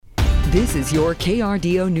This is your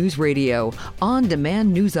KRDO News Radio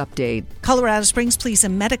on-demand news update. Colorado Springs police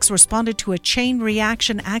and medics responded to a chain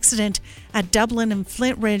reaction accident at Dublin and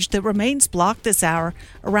Flint Ridge that remains blocked this hour.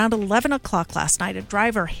 Around 11 o'clock last night, a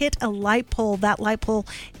driver hit a light pole. That light pole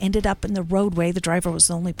ended up in the roadway. The driver was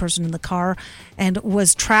the only person in the car and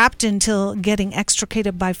was trapped until getting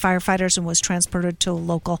extricated by firefighters and was transported to a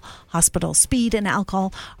local hospital. Speed and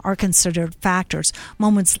alcohol are considered factors.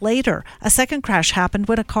 Moments later, a second crash happened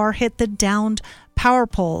when a car hit the downed power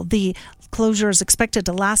pole. The closure is expected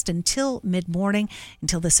to last until mid-morning,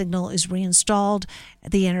 until the signal is reinstalled.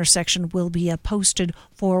 The intersection will be a posted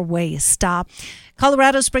four-way stop.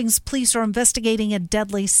 Colorado Springs police are investigating a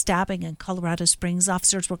deadly stabbing in Colorado Springs.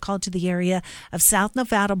 Officers were called to the area of South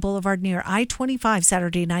Nevada Boulevard near I-25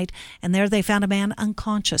 Saturday night, and there they found a man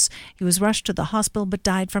unconscious. He was rushed to the hospital but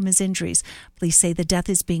died from his injuries. Police say the death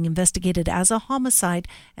is being investigated as a homicide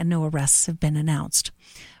and no arrests have been announced.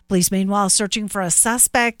 Police, meanwhile, searching for a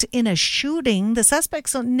suspect in a shooting. The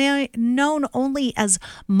suspect's known only as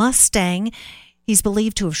Mustang. He's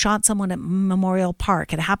believed to have shot someone at Memorial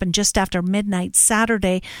Park. It happened just after midnight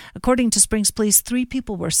Saturday. According to Springs Police, 3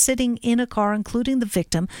 people were sitting in a car, including the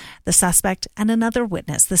victim, the suspect, and another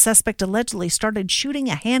witness. The suspect allegedly started shooting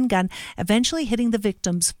a handgun, eventually hitting the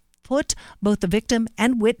victim's foot. Both the victim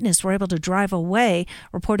and witness were able to drive away,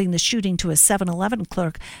 reporting the shooting to a 7-Eleven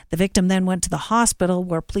clerk. The victim then went to the hospital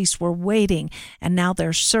where police were waiting, and now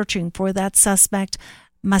they're searching for that suspect,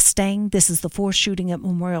 Mustang. This is the 4th shooting at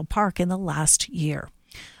Memorial Park in the last year.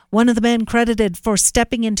 One of the men credited for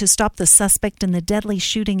stepping in to stop the suspect in the deadly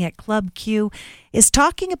shooting at Club Q is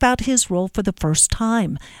talking about his role for the first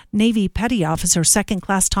time. Navy Petty Officer 2nd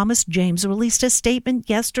Class Thomas James released a statement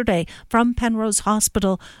yesterday from Penrose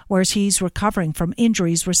Hospital where he's recovering from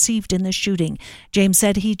injuries received in the shooting. James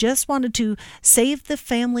said he just wanted to save the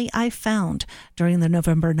family I found during the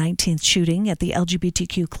November 19th shooting at the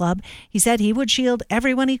LGBTQ club. He said he would shield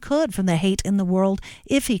everyone he could from the hate in the world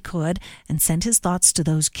if he could, and sent his thoughts to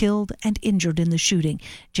those killed and injured in the shooting.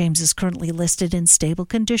 James is currently listed in stable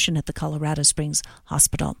condition at the Colorado Springs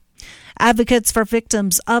Hospital. Advocates for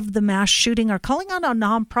victims of the mass shooting are calling on a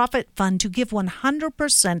nonprofit fund to give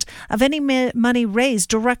 100% of any money raised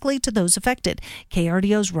directly to those affected.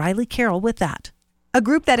 KRDO's Riley Carroll with that. A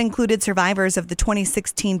group that included survivors of the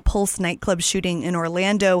 2016 Pulse nightclub shooting in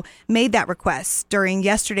Orlando made that request during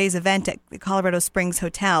yesterday's event at the Colorado Springs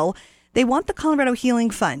Hotel. They want the Colorado Healing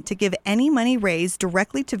Fund to give any money raised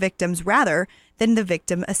directly to victims rather than the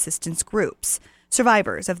victim assistance groups.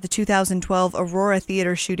 Survivors of the 2012 Aurora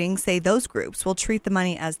Theater shooting say those groups will treat the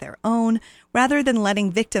money as their own rather than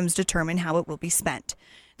letting victims determine how it will be spent.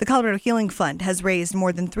 The Colorado Healing Fund has raised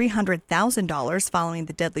more than $300,000 following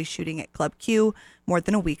the deadly shooting at Club Q more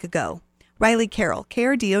than a week ago. Riley Carroll,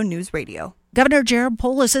 KRDO News Radio. Governor Jared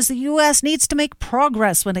Polis says the U.S. needs to make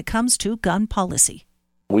progress when it comes to gun policy.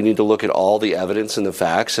 We need to look at all the evidence and the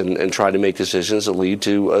facts and try to make decisions that lead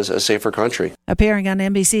to a safer country. Appearing on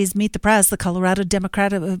NBC's Meet the Press, the Colorado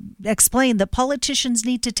Democrat explained that politicians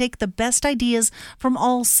need to take the best ideas from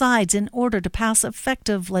all sides in order to pass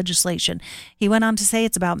effective legislation. He went on to say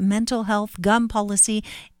it's about mental health, gun policy,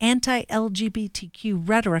 anti-LGBTQ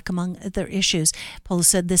rhetoric, among other issues. Polis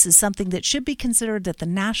said this is something that should be considered at the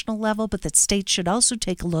national level, but that states should also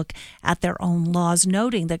take a look at their own laws,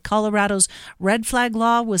 noting that Colorado's red flag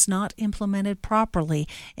law was not implemented properly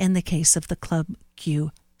in the case of the Club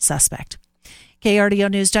Q suspect. KRDO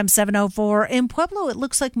News Time 7:04. In Pueblo, it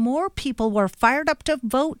looks like more people were fired up to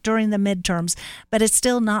vote during the midterms, but it's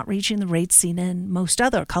still not reaching the rates seen in most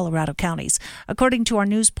other Colorado counties. According to our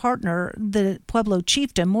news partner, the Pueblo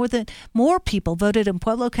Chieftain, more people voted in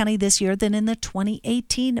Pueblo County this year than in the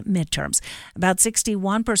 2018 midterms. About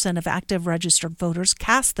 61% of active registered voters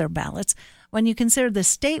cast their ballots. When you consider the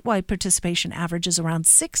statewide participation average is around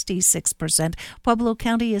 66%, Pueblo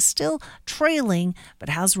County is still trailing but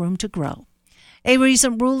has room to grow. A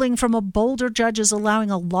recent ruling from a Boulder judge is allowing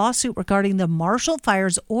a lawsuit regarding the Marshall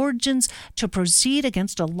Fire's origins to proceed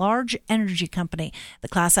against a large energy company. The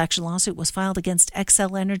class action lawsuit was filed against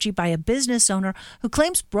Xcel Energy by a business owner who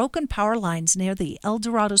claims broken power lines near the El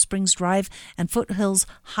Dorado Springs Drive and Foothills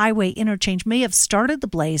Highway interchange may have started the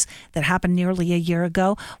blaze that happened nearly a year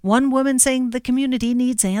ago. One woman saying the community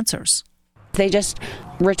needs answers. They just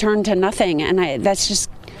returned to nothing, and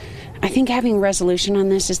I think having resolution on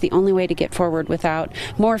this is the only way to get forward without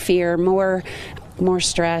more fear, more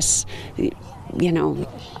stress. I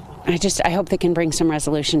hope they can bring some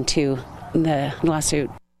resolution to the lawsuit.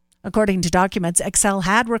 According to documents, Xcel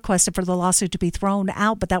had requested for the lawsuit to be thrown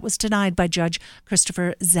out, but that was denied by Judge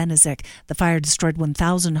Christopher Zenizik. The fire destroyed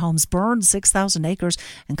 1,000 homes, burned 6,000 acres,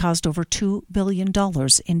 and caused over $2 billion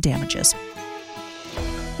in damages.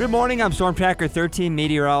 Good morning. I'm Storm Tracker 13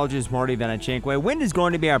 meteorologist Marty Vanachenko. Wind is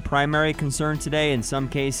going to be our primary concern today. In some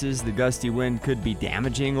cases, the gusty wind could be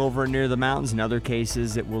damaging over near the mountains. In other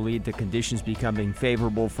cases, it will lead to conditions becoming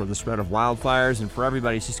favorable for the spread of wildfires, and for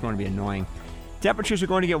everybody, it's just going to be annoying. Temperatures are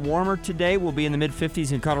going to get warmer today. We'll be in the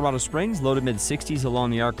mid-50s in Colorado Springs, low to mid-60s along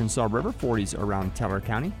the Arkansas River, 40s around Teller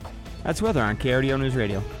County. That's weather on KRDO News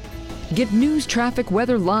Radio. Get news, traffic,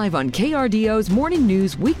 weather live on KRDO's Morning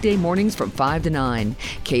News weekday mornings from 5 to 9.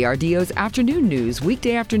 KRDO's Afternoon News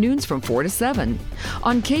weekday afternoons from 4 to 7.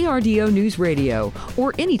 On KRDO News Radio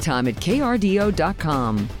or anytime at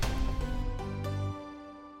krdo.com.